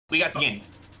We got the game.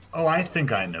 Oh, I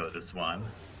think I know this one.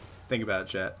 Think about it,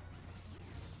 chat.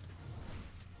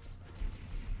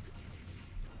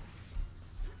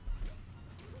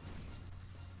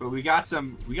 But we got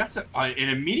some an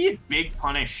immediate big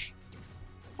punish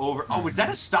over. Oh, was that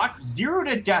a stock 0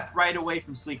 to death right away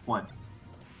from TheSleek1?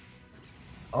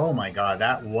 Oh my god,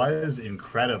 that was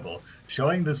incredible.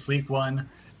 Showing the TheSleek1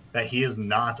 that he is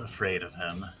not afraid of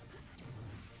him.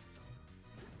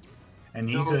 And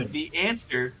so he could... the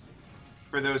answer,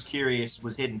 for those curious,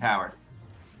 was hidden power.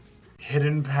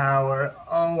 Hidden power.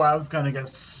 Oh, I was gonna get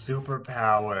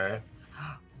superpower.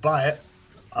 But...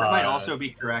 That might also be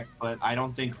correct, but I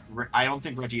don't think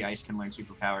Reggie Ice can learn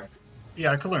superpower.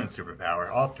 Yeah, I could learn superpower.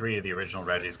 All three of the original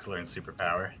Reggies could learn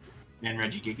superpower. And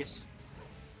Reggie Gigas?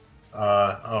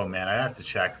 Oh man, I'd have to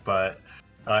check, but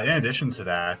in addition to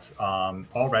that,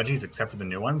 all Reggies except for the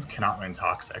new ones cannot learn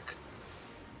Toxic.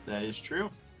 That is true.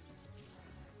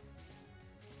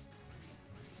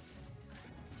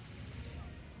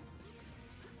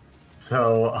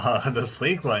 So the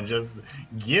TheSleek1 just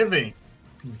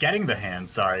getting the hand,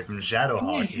 sorry, from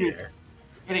Shadowhawke here.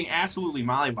 Getting absolutely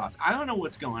mollywopped. I don't know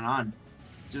what's going on.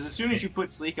 Just as soon as you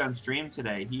put Sleek on stream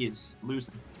today, he is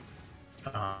losing.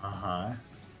 Uh-huh.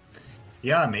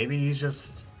 Yeah, maybe he's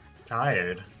just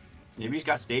tired. Maybe he's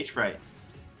got stage fright.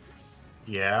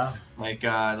 Yeah. Like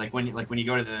when you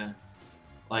go to the,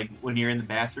 when you're in the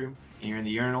bathroom and you're in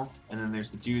the urinal, and then there's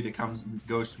the dude that comes and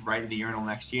goes right to the urinal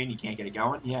next to you, and you can't get it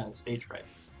going. Yeah, that's stage fright.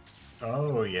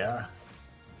 Oh yeah.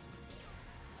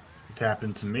 It's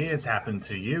happened to me. It's happened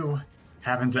to you.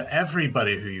 Happened to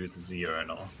everybody who uses the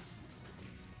urinal.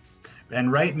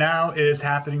 And right now, it is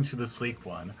happening to the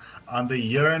TheSleek1 on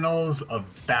the urinals of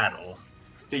battle.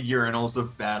 The urinals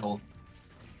of battle.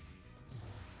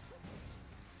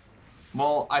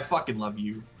 Mole, I fucking love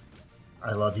you.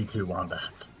 I love you too,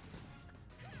 Wombat.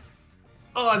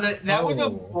 Oh, that was a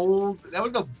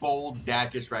bold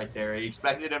Dacus right there. He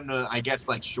expected him to, I guess,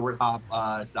 like short hop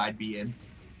side B in.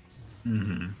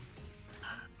 Mm-hmm.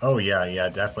 Oh yeah,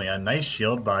 definitely. A nice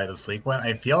shield by the TheSleek1.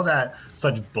 I feel that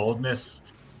such boldness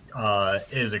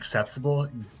is acceptable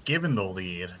given the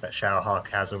lead that Shadowhawke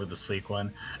has over the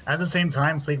TheSleek1. At the same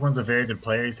time, TheSleek1's a very good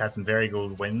player. He's had some very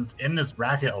good wins in this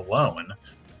bracket alone.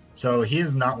 So he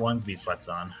is not one to be slept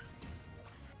on.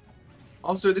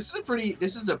 Also, this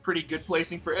is a pretty good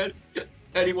placing for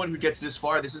anyone who gets this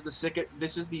far. This is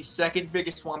the second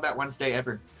biggest Wombat Wednesday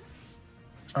ever.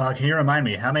 Can you remind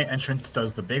me, how many entrants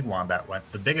does the biggest Wombat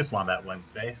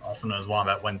Wednesday, also known as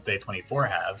Wombat Wednesday 24,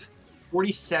 have?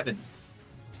 47.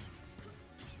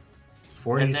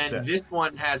 47. And then this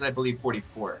one has, I believe,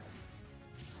 44.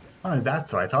 Oh, is that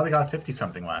so? I thought we got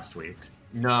 50-something last week.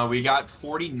 No, we got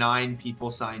 49 people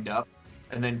signed up,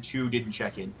 and then 2 didn't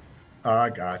check in.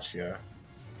 Gotcha.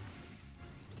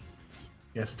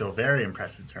 Yeah, still very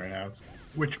impressive turnouts,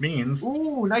 which means...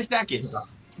 Ooh, nice Dacus.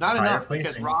 Not enough,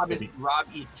 because Rob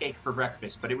eats cake for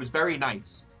breakfast, but it was very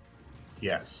nice.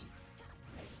 Yes.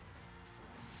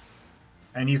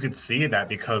 And you could see that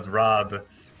because Rob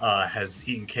has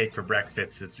eaten cake for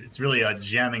breakfast, it's really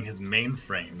jamming his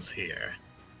mainframes here.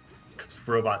 Because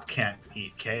robots can't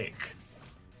eat cake.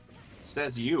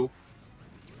 Says you.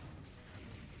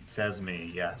 Says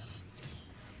me, yes.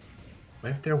 What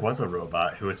if there was a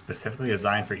robot who was specifically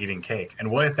designed for eating cake?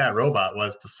 And what if that robot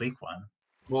was the TheSleek1?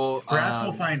 Well, perhaps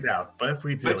we'll find out. But if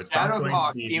we do, it's not going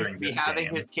to be during this having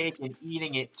game. His cake and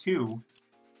eating it too.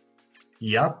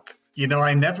 Yup. You know,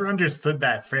 I never understood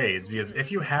that phrase, because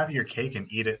if you have your cake and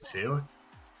eat it too,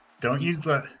 don't you...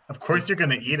 Of course you're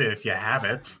going to eat it if you have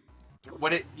it.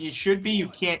 What it should be, you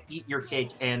can't eat your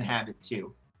cake and have it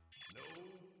too.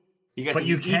 Because but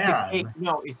you can.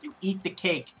 If you eat the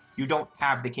cake, you don't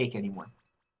have the cake anymore.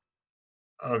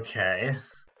 Okay.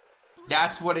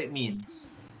 That's what it means.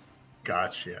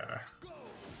 Gotcha.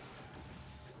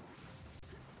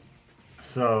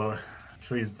 So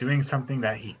he's doing something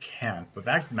that he can't. But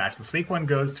back to the match. The TheSleek1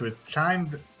 goes to his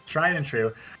tried and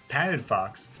true patented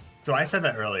Fox. So I said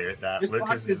that earlier, that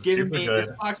Lucas is super good.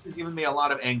 This Fox has given me a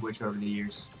lot of anguish over the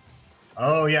years.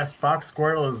 Oh yes, Fox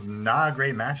Squirtle is not a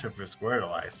great matchup for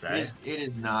Squirtle, I say. It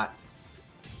is not.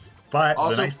 But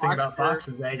also, the nice thing about Fox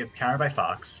is that he gets countered by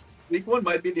Fox. TheSleek1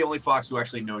 might be the only Fox who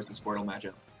actually knows the Squirtle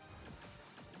matchup.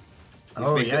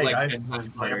 Oh yeah, you guys used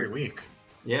to play every week.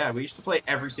 Yeah, we used to play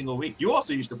every single week. You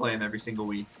also used to play him every single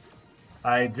week.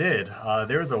 I did.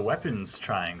 There was a weapons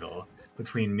triangle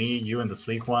between me, you, and the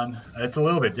TheSleek1. It's a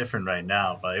little bit different right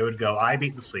now, but it would go, I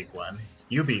beat the TheSleek1,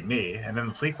 you beat me, and then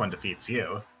the TheSleek1 defeats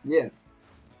you. Yeah.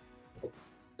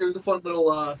 There was a fun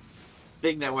little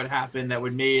thing that would happen that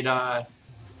made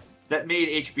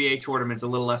HBA tournaments a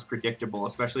little less predictable,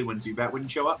 especially when Zubat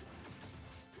wouldn't show up.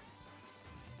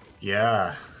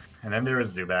 Yeah. And then there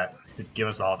was Zubat, who'd give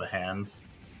us all the hands.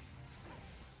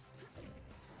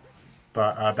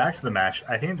 But back to the match.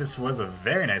 I think this was a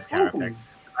very nice counter pick. Ooh.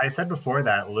 I said before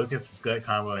that Lucas is good at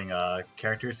comboing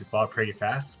characters who fall pretty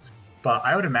fast, but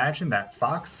I would imagine that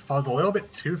Fox falls a little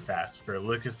bit too fast for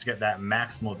Lucas to get that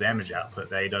maximal damage output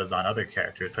that he does on other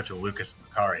characters such as Lucas and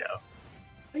Lucario.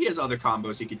 He has other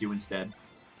combos he could do instead.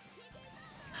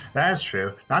 That is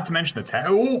true. Not to mention the tag.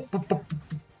 Oh,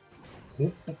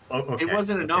 okay. It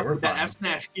wasn't enough with that fine. F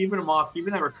smash, keeping him off,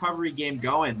 keeping that recovery game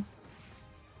going.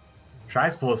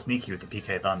 Tries to pull a sneaky with the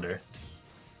PK Thunder.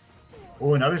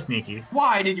 Oh, another sneaky.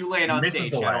 Why did you lay it on Misses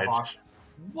stage, the ledge. Shadowhawke?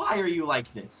 Why are you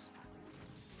like this?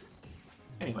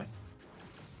 Anyway.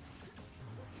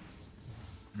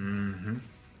 Mm-hmm.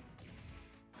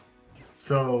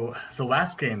 So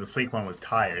last game, the TheSleek1 was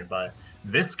tired, but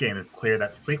this game is clear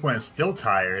that TheSleek1 is still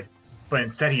tired, but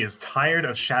instead he is tired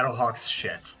of Shadowhawke's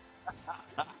shit.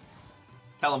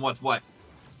 Tell him what's what.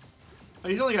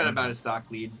 But he's only got about a stock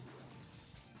lead.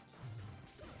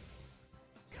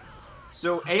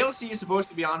 So AOC is supposed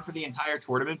to be on for the entire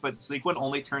tournament, but TheSleek1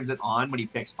 only turns it on when he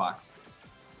picks Fox.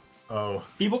 Oh.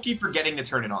 People keep forgetting to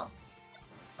turn it on.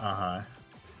 Uh-huh.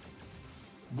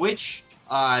 Which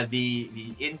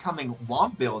the incoming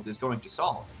Wombat build is going to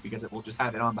solve, because it will just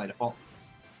have it on by default.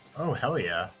 Oh, hell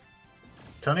yeah.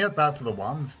 Tell me about the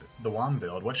Wombat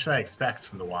build. What should I expect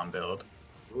from the Wombat build?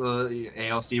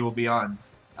 ALC will be on.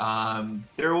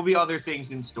 There will be other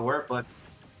things in store, but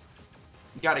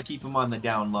you got to keep them on the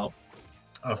down low.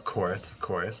 Of course, of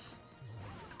course.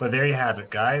 But there you have it,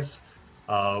 guys.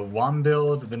 Wombat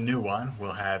build, the new one,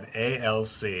 will have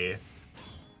ALC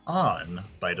on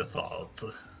by default.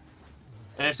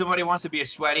 And if somebody wants to be a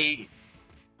sweaty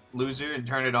loser and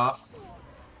turn it off,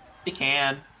 they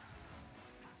can.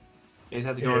 They just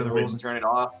have to go over the rules and turn it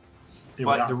off.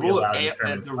 But the rule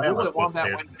of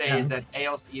Wombat Wednesday is that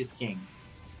ALC is king.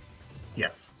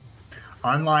 Yes.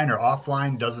 Online or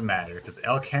offline doesn't matter, because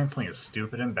L canceling is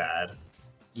stupid and bad.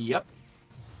 Yep.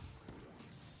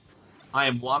 I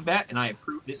am Wombat, and I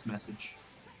approve this message.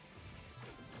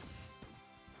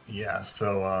 Yeah,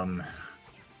 so,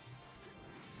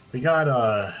 we got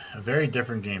a very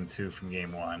different game 2 from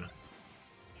game 1.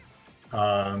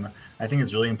 I think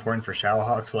it's really important for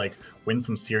Shadowhawke to, like, win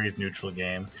some series neutral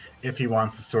game if he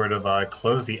wants to sort of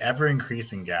close the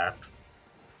ever-increasing gap.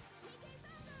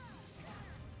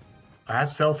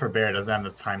 As Sell for Bear doesn't have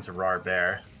the time to Rar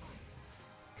Bear.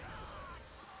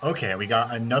 Okay, we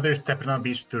got another Stepping on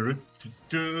Beach.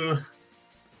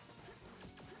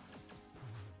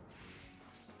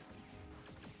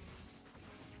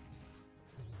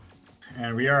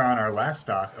 And we are on our last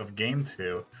stock of Game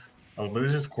 2 of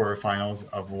Losers Quarterfinals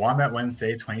of Wombat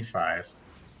Wednesday 25.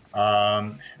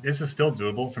 This is still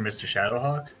doable for Mr.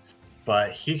 Shadowhawke,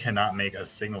 but he cannot make a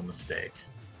single mistake.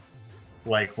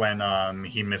 Like when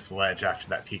he missed ledge after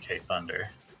that PK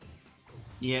Thunder.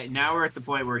 Yeah, now we're at the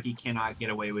point where he cannot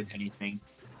get away with anything.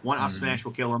 One up smash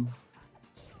will kill him.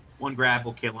 One grab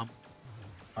will kill him.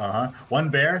 One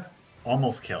bear,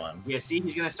 almost kill him. Yeah, see,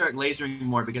 he's gonna start lasering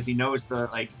more because he knows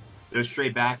those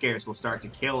straight back airs will start to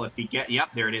kill if he Yep,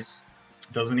 there it is.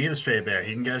 Doesn't need a straight bear.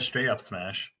 He can get a straight up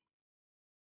smash.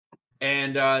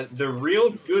 And the real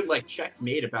good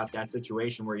checkmate about that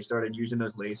situation where he started using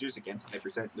those lasers against high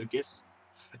percent Lucas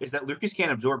is that Lucas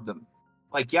can't absorb them.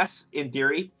 Yes, in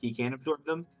theory, he can absorb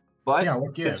them, but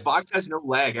since Fox has no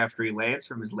lag after he lands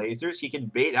from his lasers, he can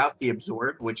bait out the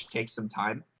absorb, which takes some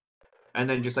time, and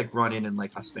then just run in and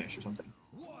up smash or something.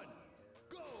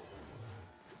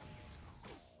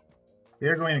 We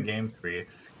are going to game 3.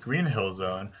 Green Hill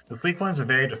Zone. The TheSleek1 is a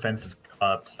very defensive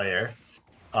player.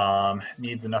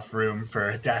 Needs enough room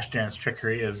for Dash Dance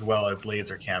trickery as well as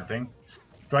laser camping.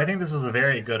 So I think this is a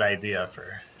very good idea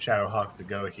for Shadowhawke to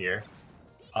go here.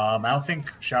 I don't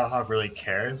think Shadowhawke really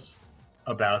cares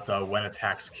about when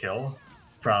attacks kill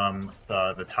from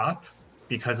the top,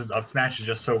 because his up smash is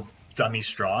just so dummy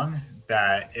strong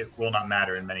that it will not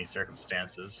matter in many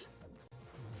circumstances.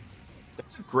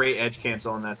 That's a great edge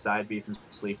cancel on that side B from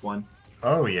TheSleek1.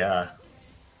 Oh yeah.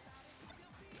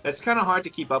 It's kind of hard to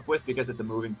keep up with because it's a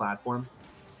moving platform.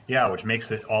 Yeah, which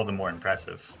makes it all the more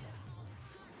impressive.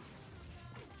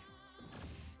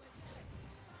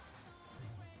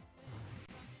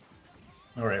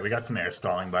 Alright, we got some air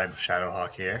stalling by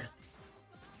Shadowhawke here.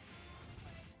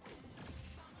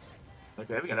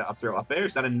 Okay, we got an up throw up air.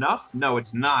 Is that enough? No,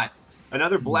 it's not.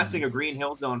 Another blessing of Green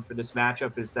Hill Zone for this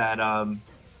matchup is that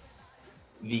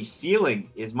the ceiling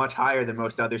is much higher than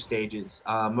most other stages,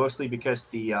 mostly because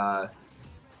the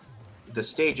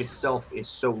stage itself is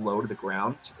so low to the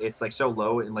ground. It's so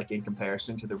low in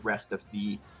comparison to the rest of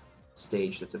the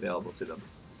stage that's available to them.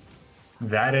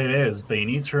 That it is, but you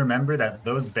need to remember that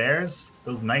those bears,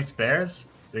 those nice bears,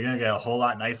 they're gonna get a whole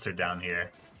lot nicer down here.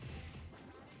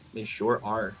 They sure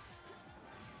are.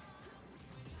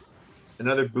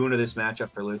 Another boon of this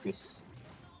matchup for Lucas.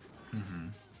 Mm-hmm.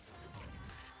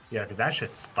 Yeah, because that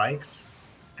shit spikes,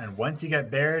 and once you get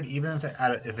bared, even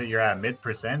if you're at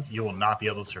mid%, you will not be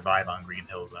able to survive on Green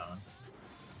Hill Zone.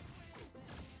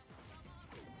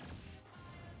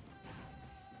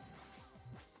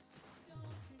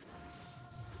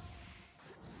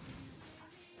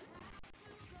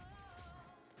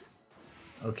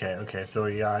 Okay, so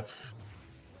we got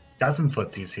some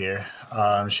footsies here.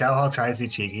 Shadowhawke tries to be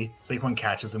cheeky. TheSleek1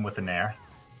 catches him with an air.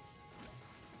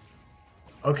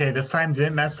 Okay, this time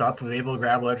didn't mess up, was able to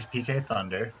grab Electric PK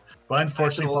Thunder, but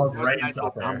unfortunately falls right into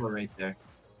up air. Right there.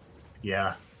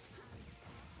 Yeah.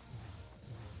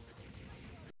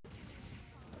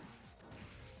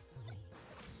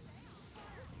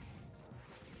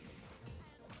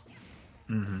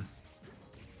 Mm-hmm.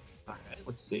 All right,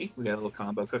 let's see. We got a little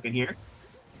combo cooking here.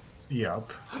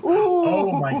 Yep. Ooh!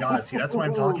 Oh my god, see, that's what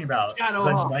I'm talking about.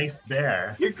 Shadowhawke. The nice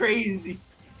bear. You're crazy.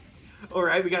 All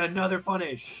right, we got another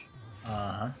punish.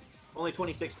 Uh-huh. Only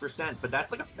 26%, but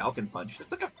that's like a Falcon Punch.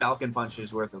 That's like a Falcon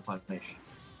Punch's worth of punish.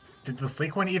 Did the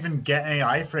TheSleek1 even get any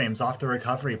iframes off the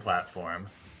recovery platform?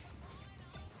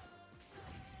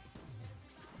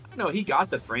 No, he got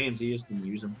the frames. He just didn't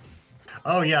use them.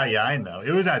 Oh, yeah, I know.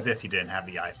 It was as if he didn't have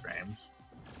the iframes.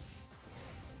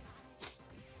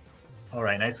 All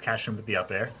right, nice catch him with the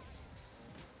up air.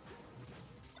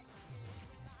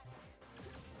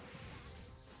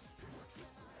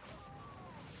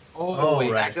 Oh,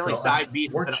 he right, accidentally so side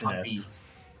beat with an up piece.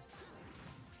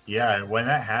 Yeah, when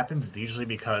that happens, it's usually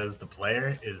because the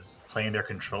player is playing their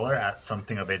controller at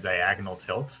something of a diagonal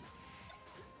tilt.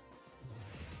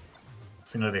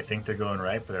 So, they think they're going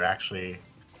right, but they're actually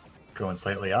going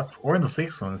slightly up. Or in the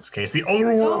TheSleek1's case, the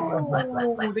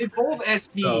oh, they both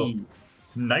SD. So,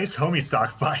 nice homie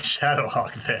stock by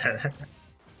Shadowhawke there.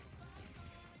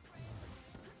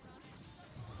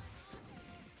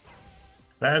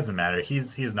 That doesn't matter.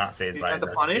 He's not phased by his the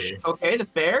punish. SD. Okay, the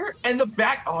fair and the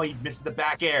back. Oh, he misses the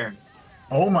back air.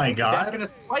 Oh my god! That's gonna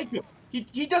spike him.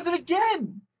 He does it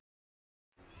again.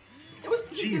 It was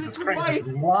Jesus Christ!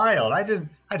 This is wild. I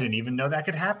didn't even know that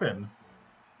could happen.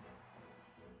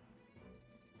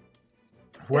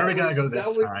 Where are we gonna go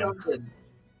this time?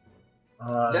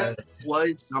 That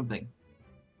was something.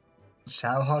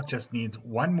 Shadowhawke just needs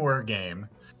one more game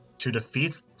to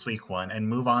defeat TheSleek1 and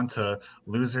move on to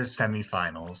losers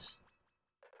semifinals.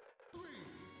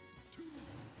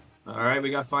 All right,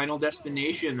 we got Final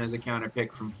Destination as a counter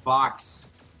pick from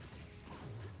Fox.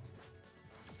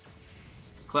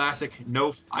 Classic,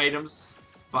 no items.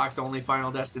 Fox only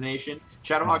Final Destination.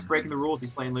 Shadowhawke's breaking the rules. He's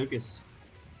playing Lucas.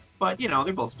 But,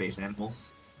 they're both space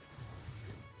animals.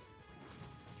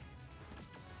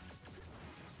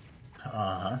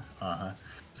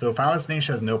 So Final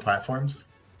Destination has no platforms.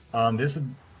 This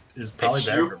is probably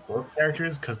better for both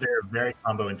characters because they're very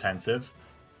combo intensive.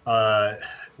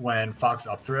 When Fox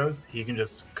up throws, he can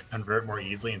just convert more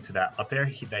easily into that up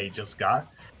air that he just got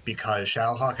because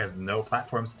Shadowhawke has no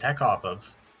platforms to tech off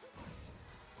of.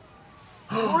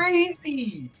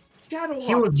 Crazy!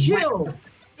 Shadowhawke, chill!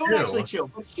 Don't actually chill,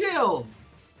 but chill!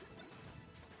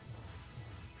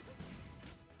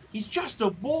 He's just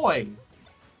a boy!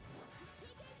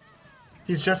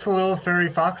 He's just a little furry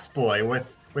fox boy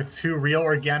with two real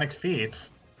organic feet.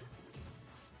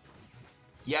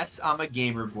 Yes, I'm a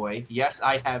gamer boy. Yes,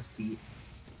 I have feet.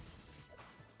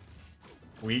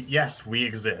 Yes, we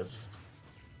exist.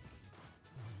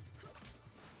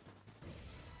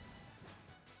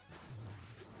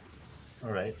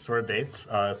 Alright, sword baits.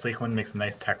 TheSleek1 makes a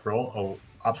nice tech roll,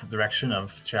 opposite direction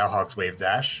of Shadowhawke's wave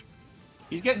dash.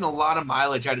 He's getting a lot of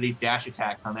mileage out of these dash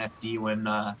attacks on FD when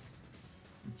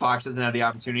Fox doesn't have the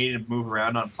opportunity to move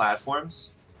around on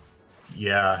platforms.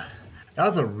 Yeah, that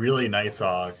was a really nice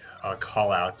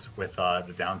call out with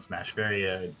the down smash.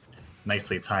 Very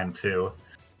nicely timed too,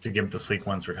 to give the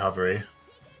TheSleek1's recovery.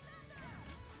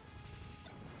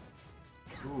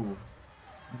 Ooh,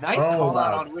 nice call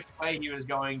out on which way he was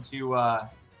going to,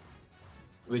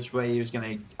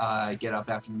 get up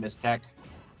after the missed tech.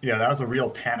 Yeah, that was a real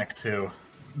panic too.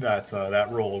 That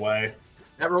roll away.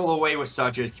 That roll away was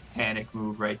such a panic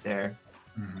move right there.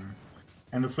 Mm-hmm.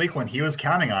 And the TheSleek1, he was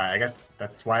counting on it. I guess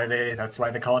that's why they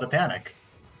call it a panic.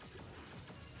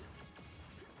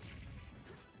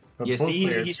 But yeah,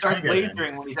 see, he starts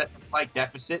lasering when he's at the slight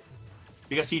deficit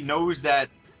because he knows that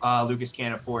Lucas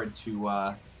can't afford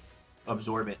to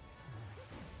absorb it.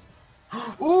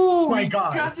 Ooh, my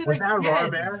god! Was that a raw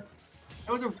bear?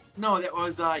 That was a No, that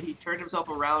was he turned himself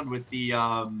around with the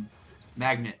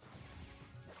magnet.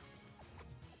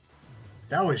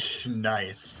 That was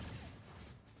nice.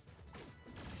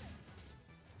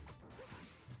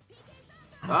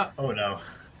 Oh no.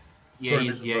 Yeah,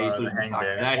 he's losing stock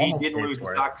for that. He didn't lose the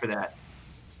stock for that.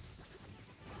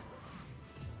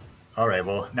 All right,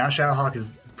 well, now Shadowhawke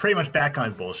is pretty much back on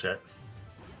his bullshit.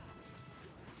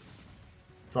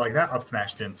 So, like, that up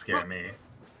smash didn't scare me.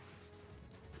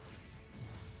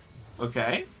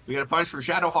 Okay, we got a punch from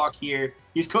Shadowhawke here.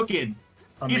 He's cooking.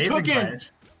 Amazing He's cooking.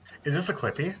 Punch. Is this a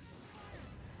Clippy?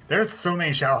 There's so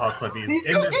many Shadowhawke Clippies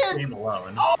in this game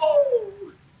alone.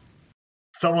 Oh!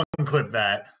 Someone clip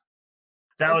that.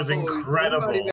 That was incredible.